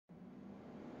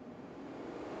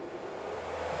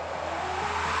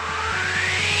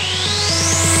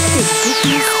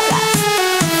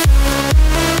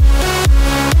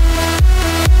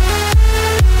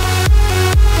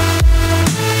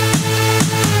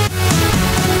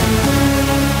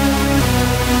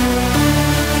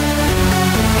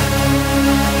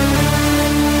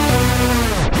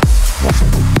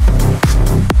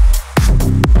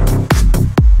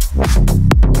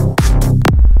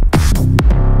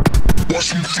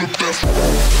Watch me flip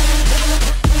that.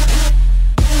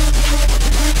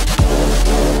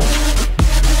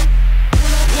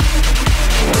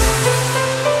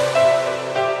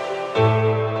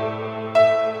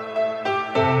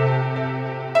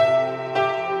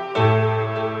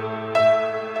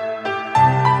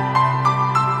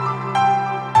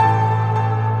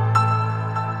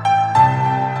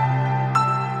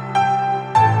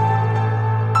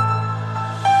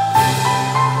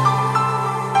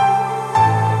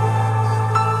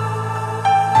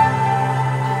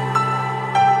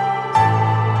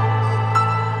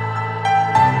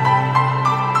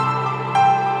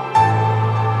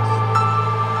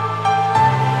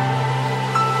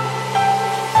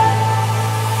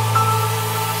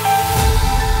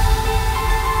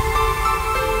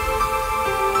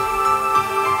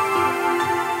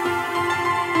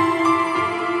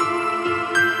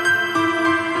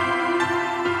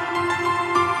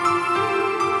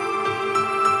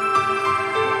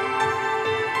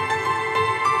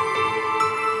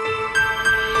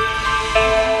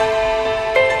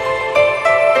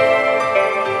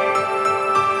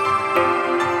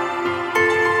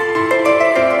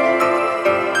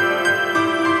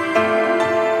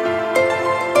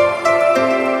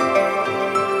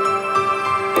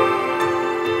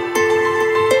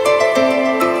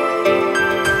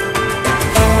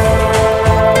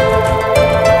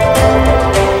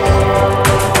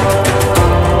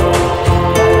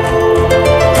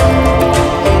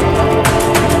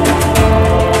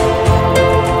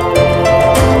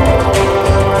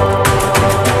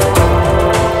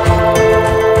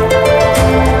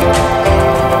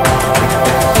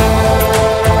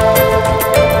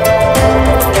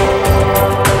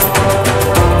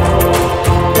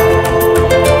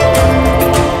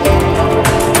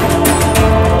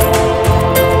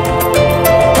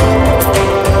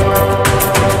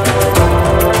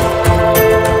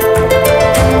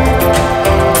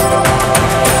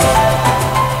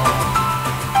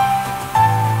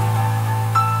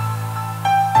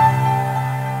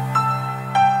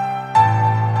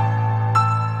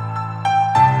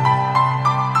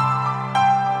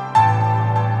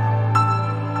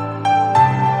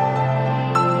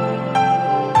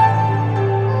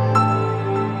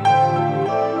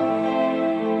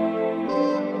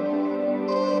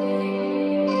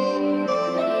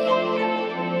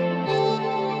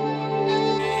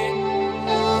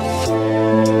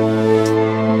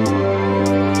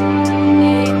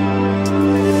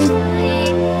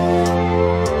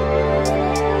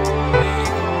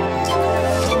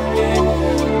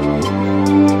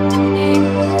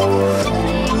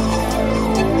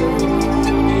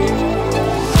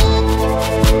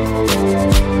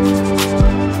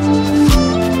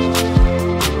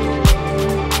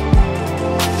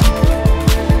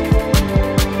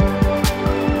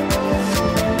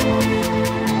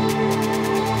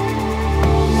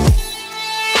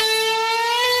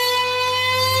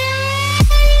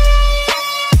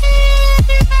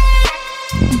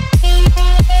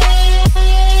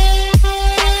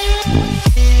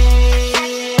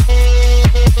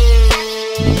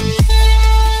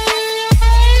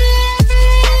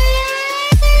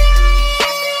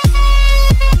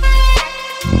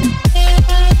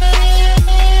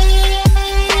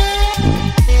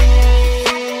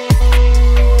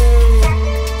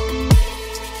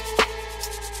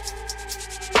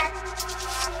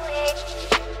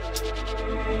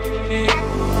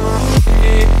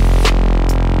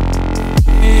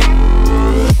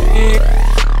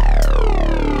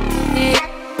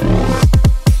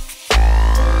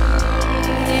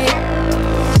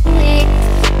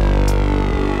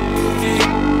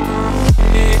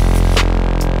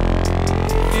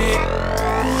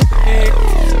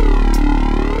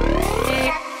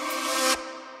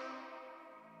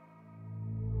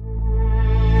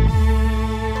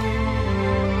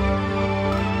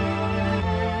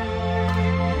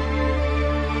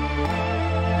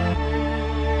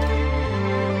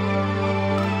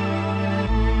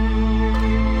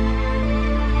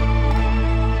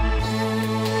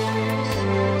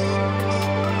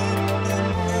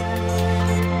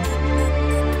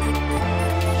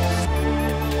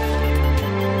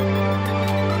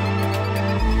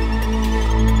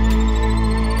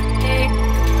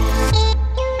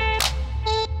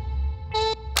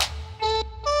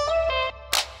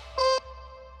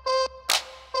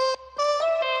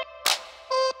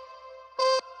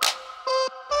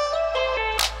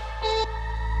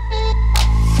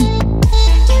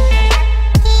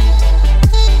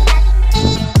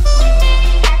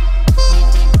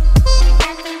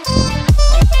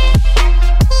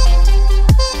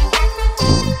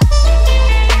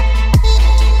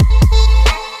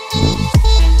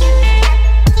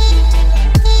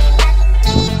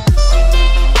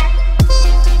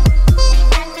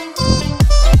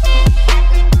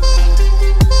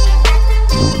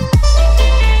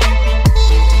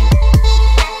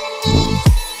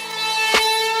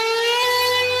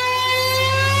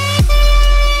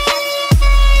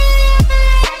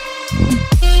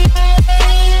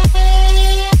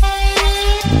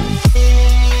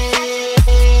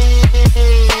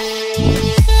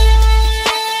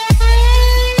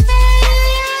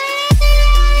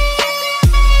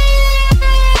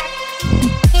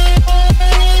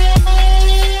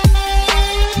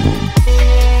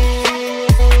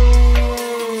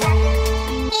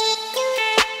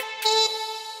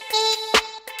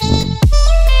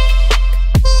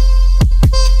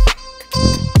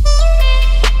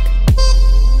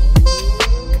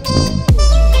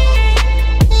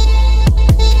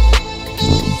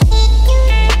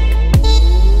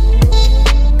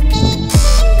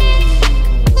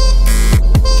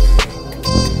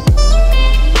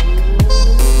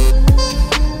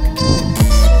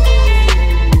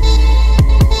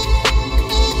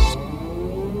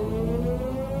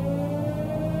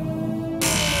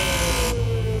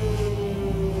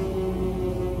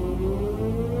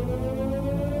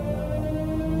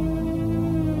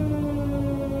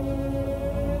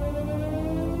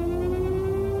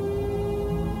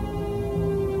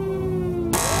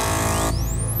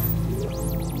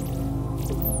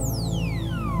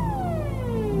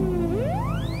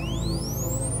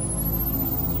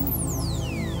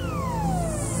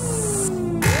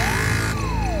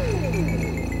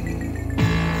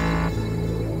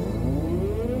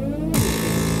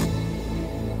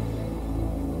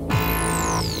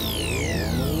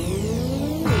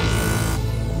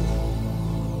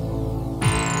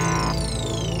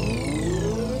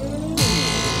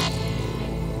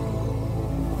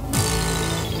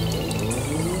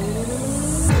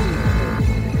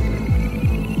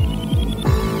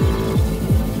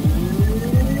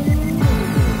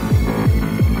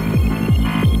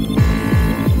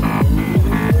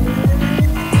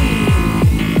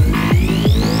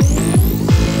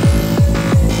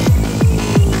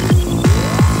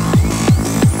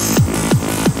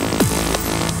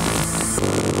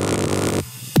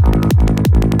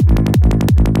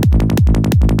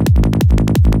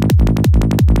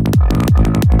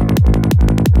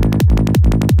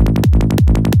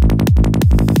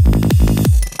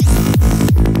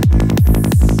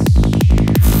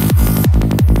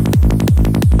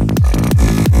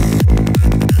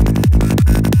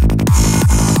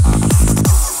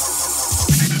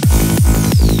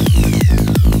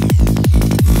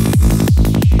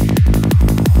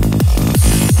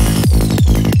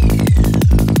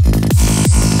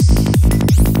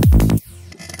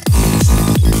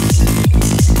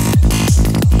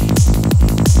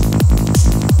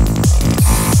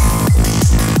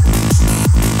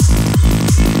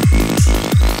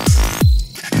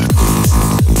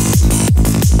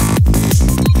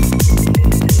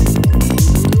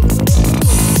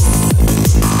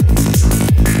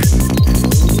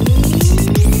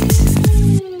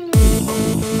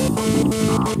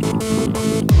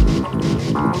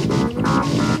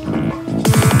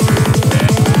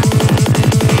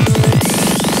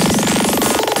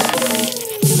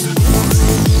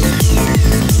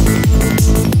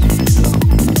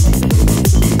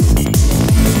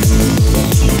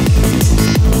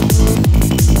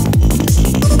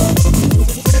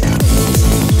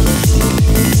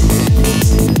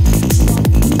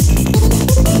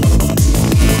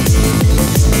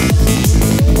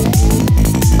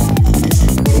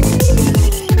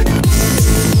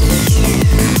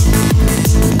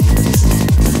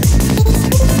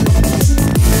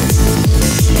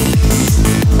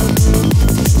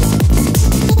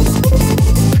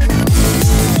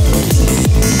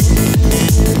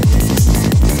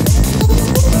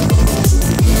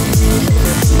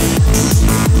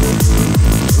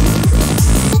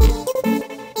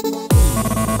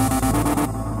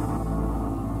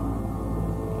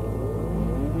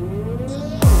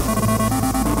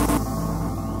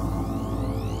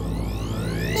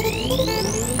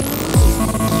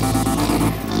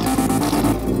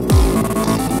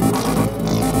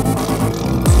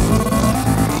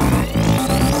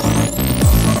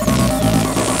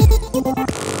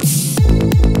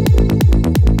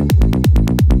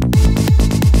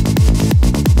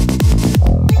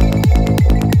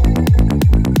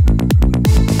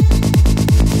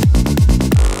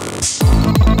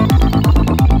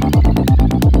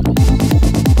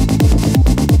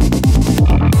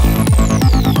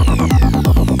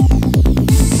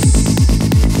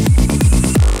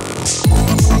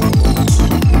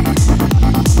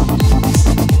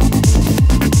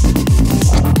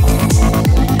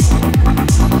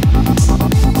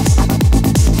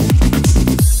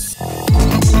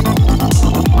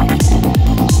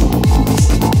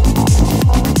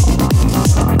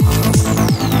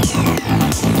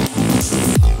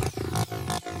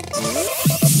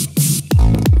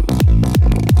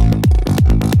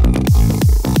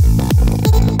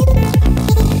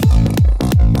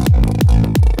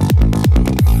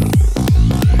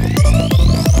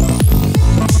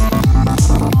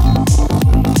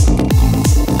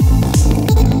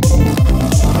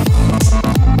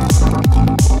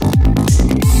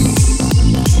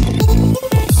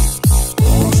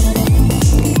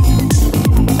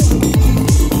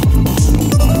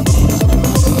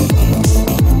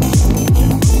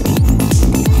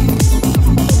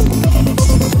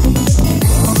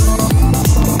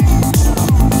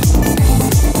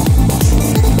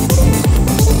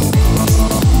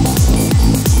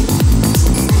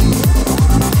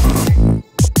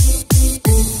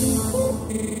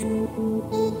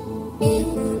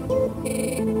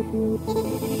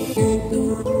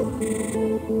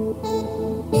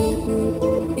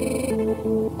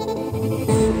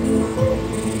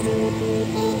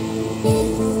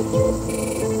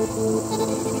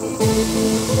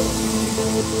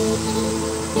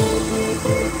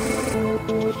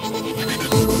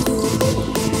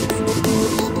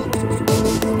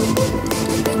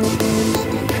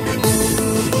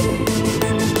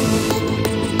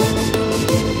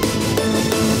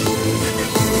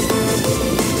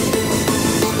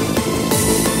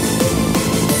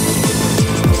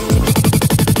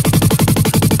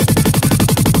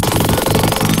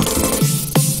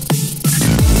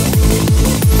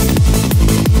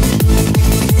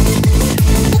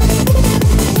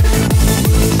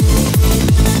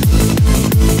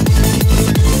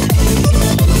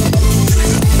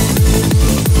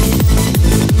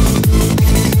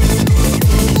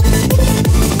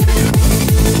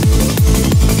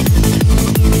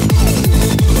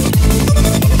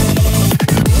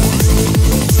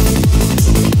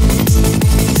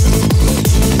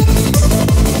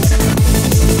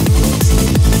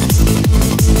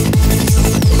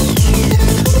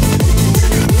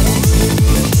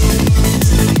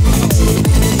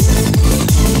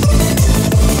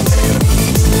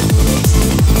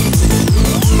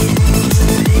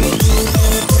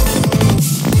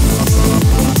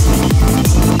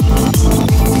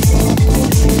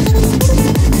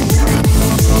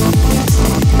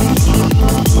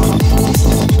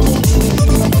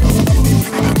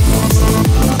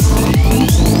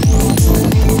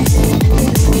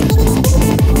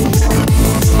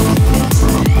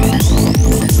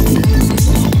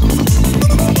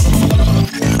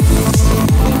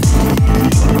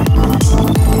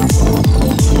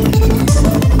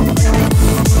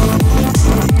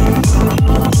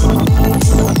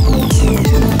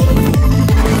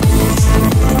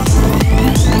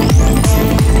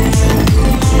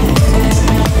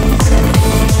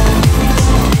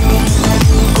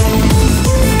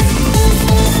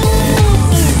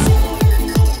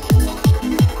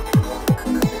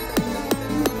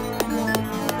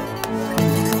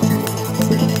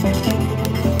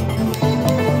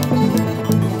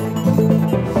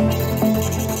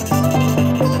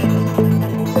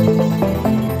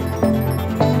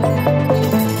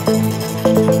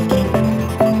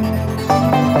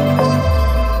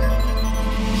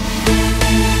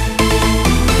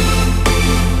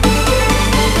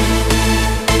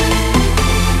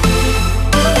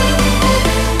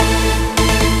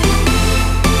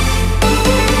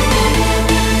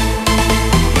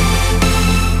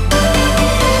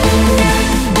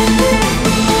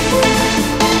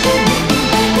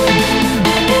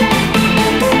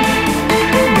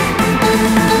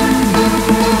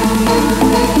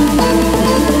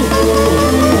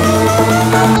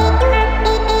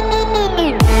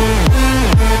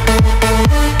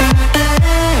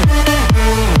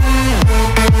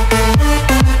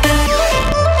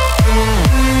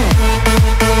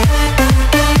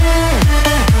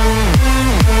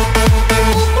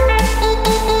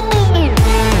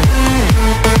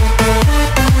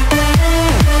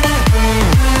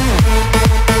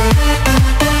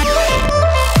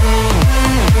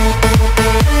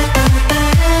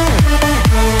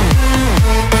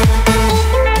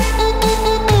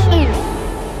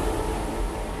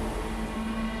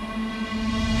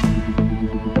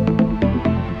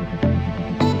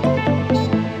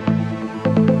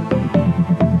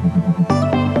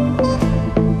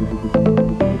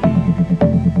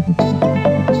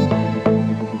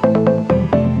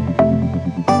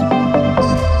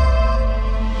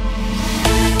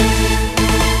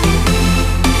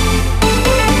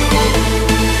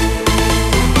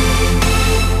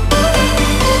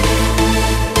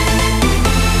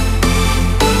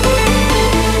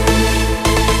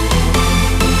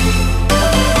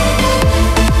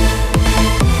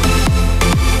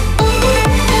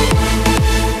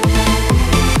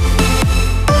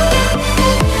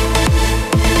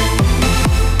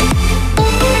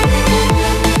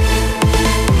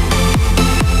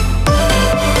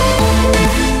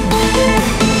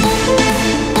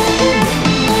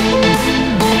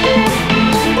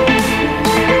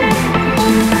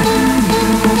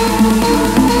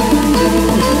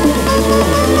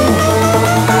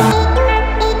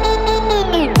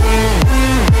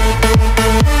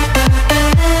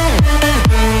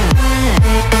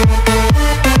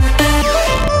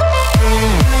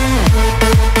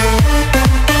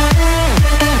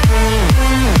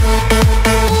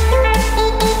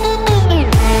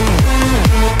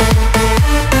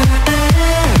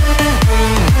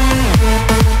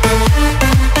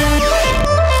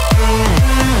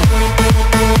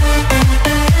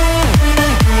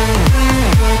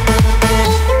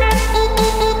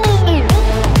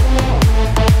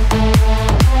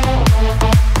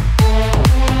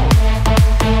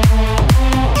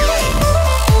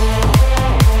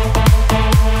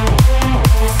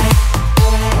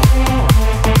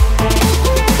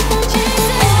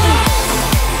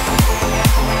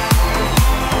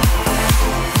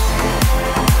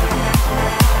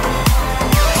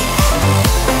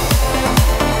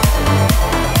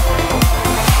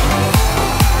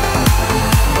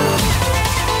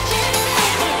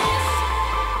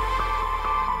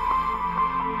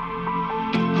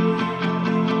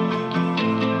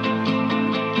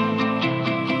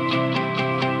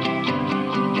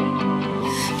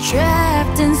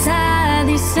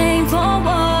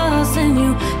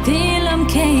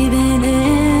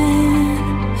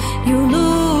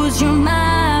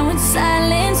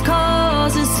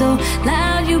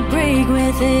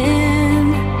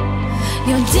 within.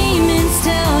 Your demons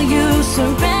tell you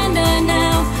surrender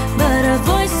now, but a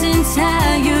voice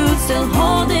inside you still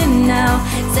holding now,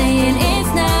 saying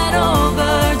it's not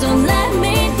over, don't let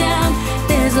me down.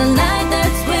 There's a light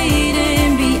that's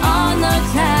waiting beyond the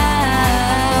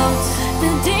clouds.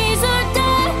 The days are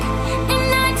dark and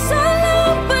nights are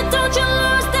long, but don't you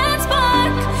lose that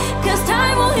spark, 'cause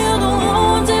time will heal the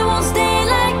wounds, it won't stay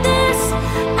like this.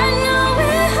 I know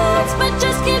it hurts, but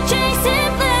just keep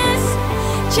chasing bliss,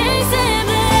 chasing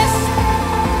bliss.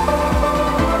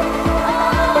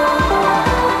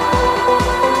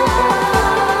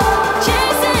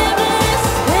 Chasing bliss,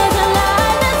 there's a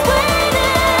light that's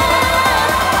waiting.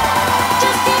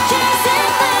 Just keep chasing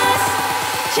bliss,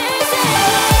 chasing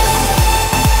bliss.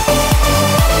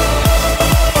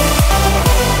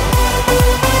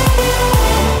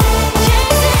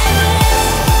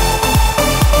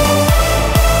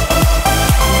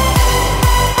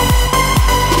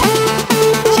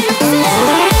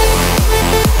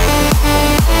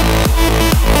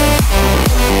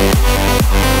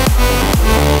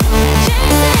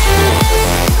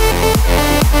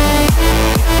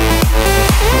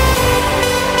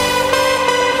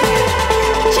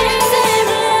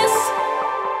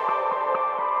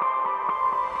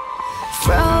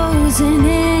 Frozen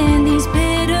in these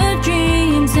bitter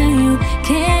dreams, and you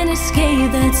can't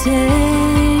escape the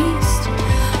taste.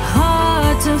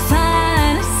 Hard to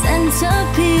find a sense of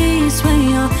peace when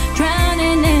you're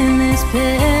drowning in this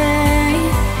pain.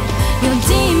 Your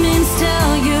demons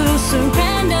tell you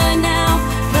surrender now,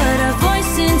 but a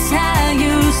voice inside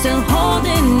you still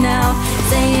holding now,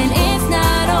 saying it's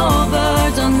not over,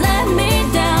 don't let me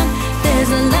down.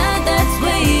 There's a light that's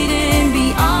waiting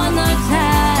beyond the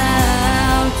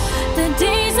clouds. The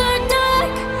days are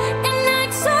dark and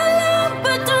nights are long,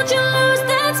 but don't you lose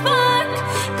that spark,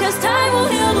 'cause time will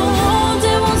heal the wounds,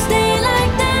 it won't stay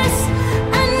like this.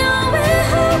 I know it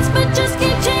hurts, but just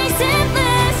keep chasing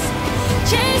bliss,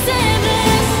 chasing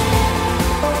bliss.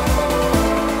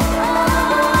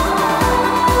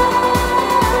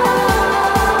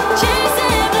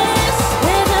 Chasing bliss,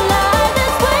 there's a light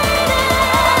that's waiting.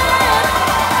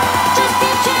 Just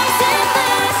keep chasing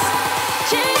bliss,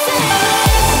 chasing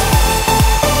bliss.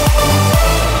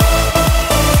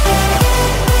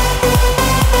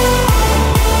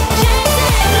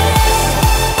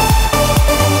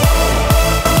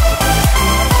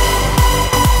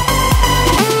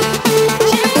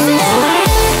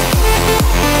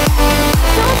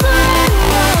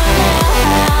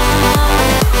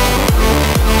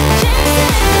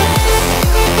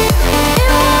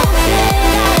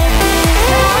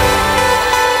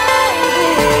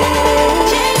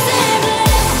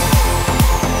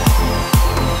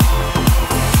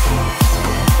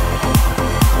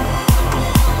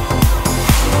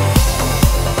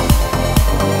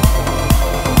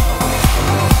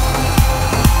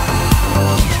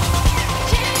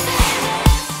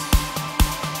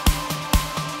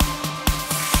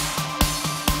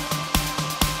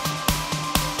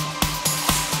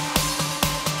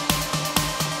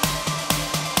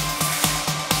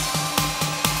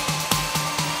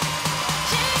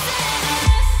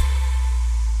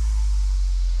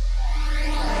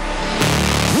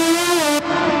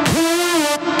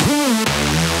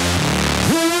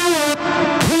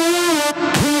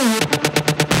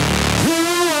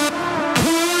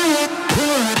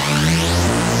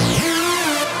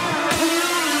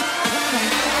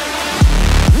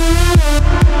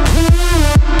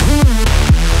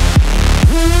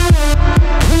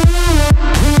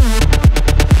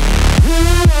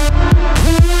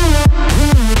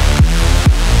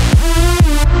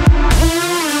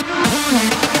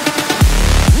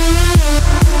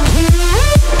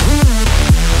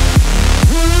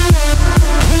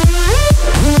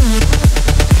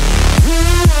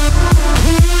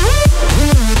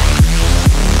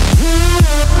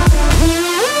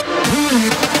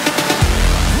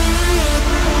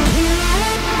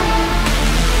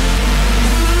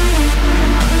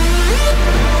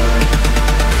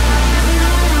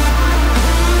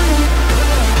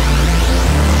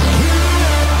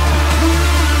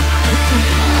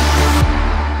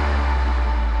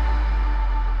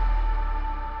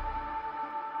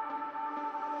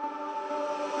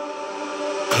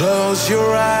 Close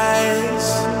your eyes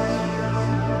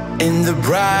in the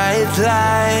bright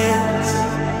lights.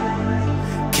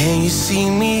 Can you see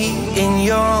me in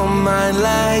your mind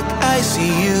like I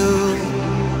see you?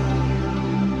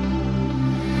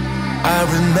 I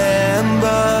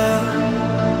remember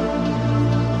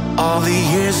all the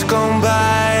years gone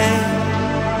by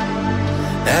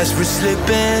as we're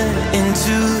slipping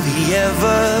into the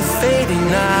ever-fading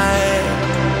night.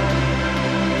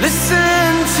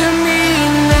 Listen to me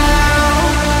now.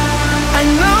 I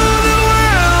know the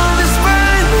world is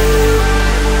burning,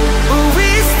 but we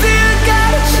still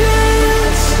got a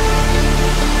chance.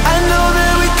 I know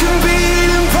that we can beat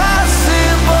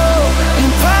impossible,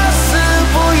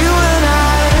 impossible, you and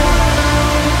I.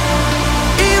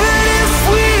 Even if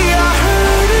we are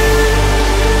hurting,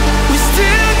 we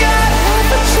still got half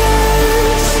a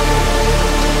chance.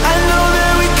 I know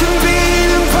that we can beat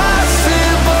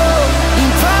impossible,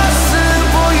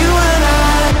 impossible, you and I.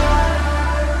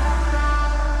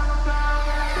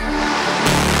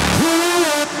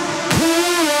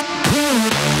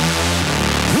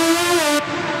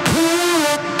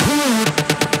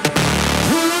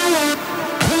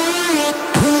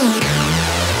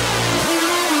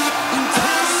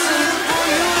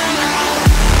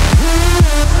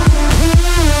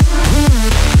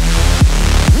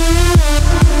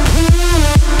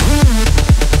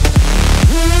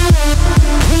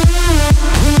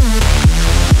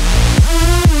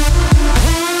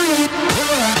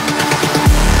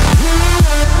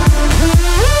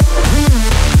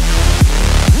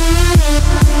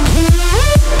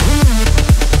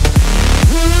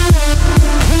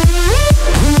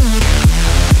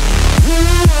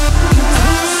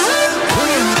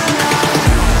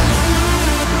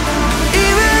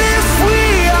 Even if we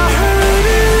are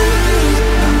hurting,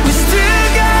 we still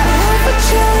got half a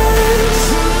chance.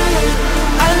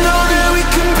 I know that we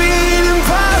can beat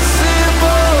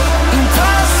impossible,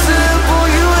 impossible,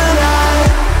 you and I.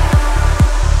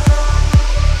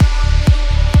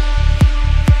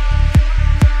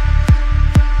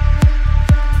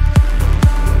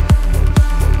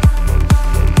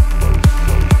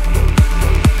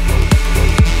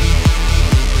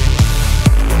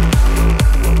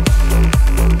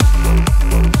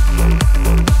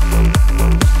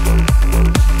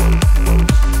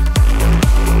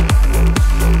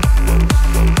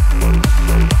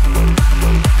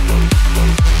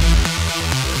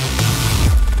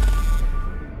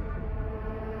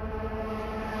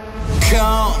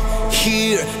 Come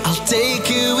here, I'll take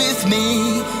you with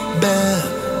me.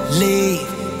 Believe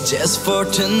just for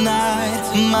tonight,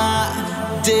 my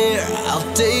dear.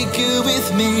 I'll take you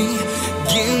with me.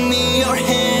 Give me your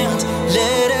hand,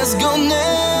 let us go now.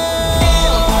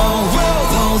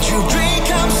 Hold your dream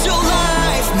comes to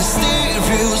life.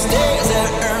 Mysterious days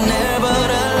that are never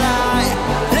a lie.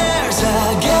 There's a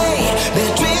gate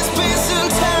between space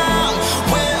and time.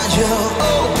 When you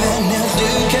open and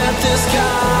look at the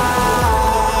sky.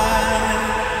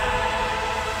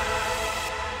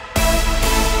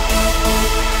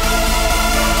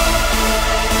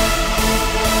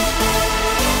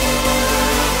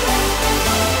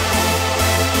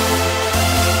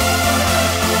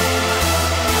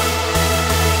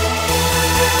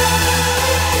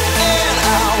 In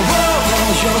our world, when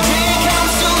your dream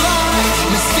comes to life,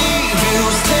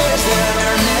 mysterious days that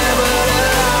are never a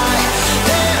lie.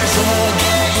 There's a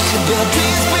gate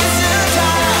between space and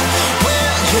time.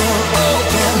 When you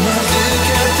open and look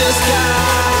at the sky.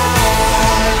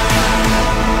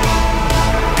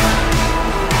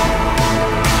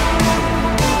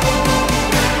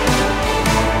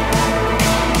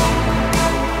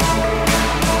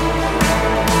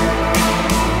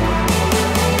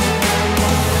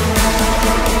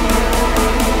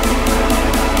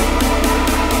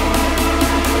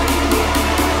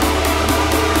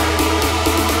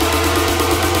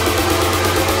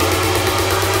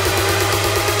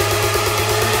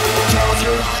 Close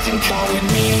your eyes and come with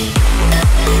me.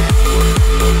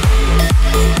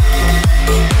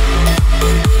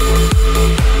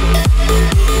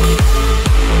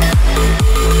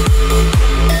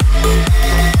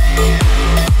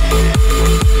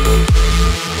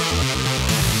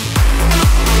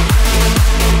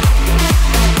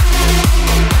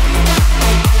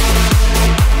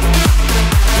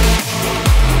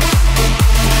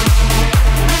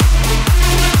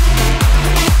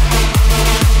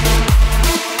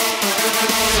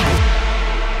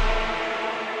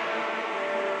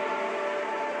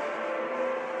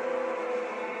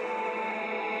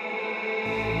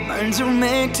 Minds are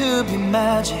made to be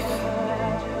magic.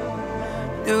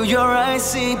 Do your eyes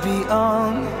see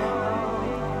beyond?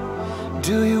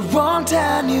 Do you want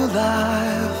a new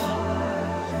life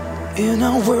in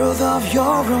a world of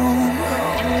your own?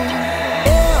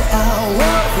 In a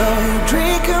world where your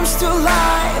dream comes to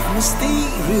life,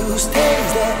 mysterious days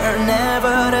that are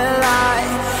never a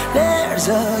lie. There's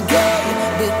a gate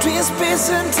between space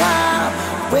and time.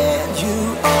 When you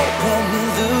open and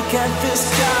look at the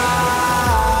sky.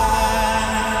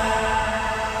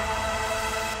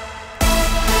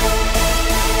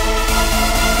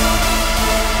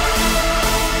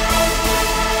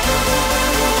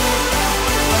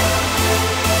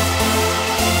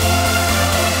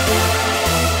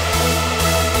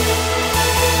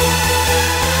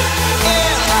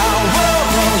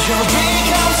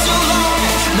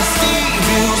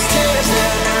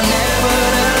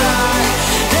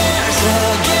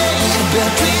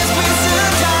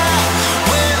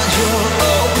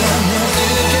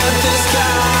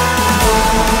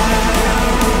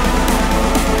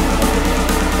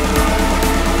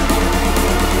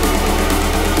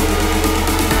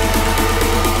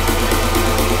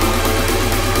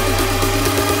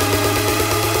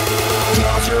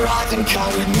 then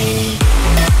come with me.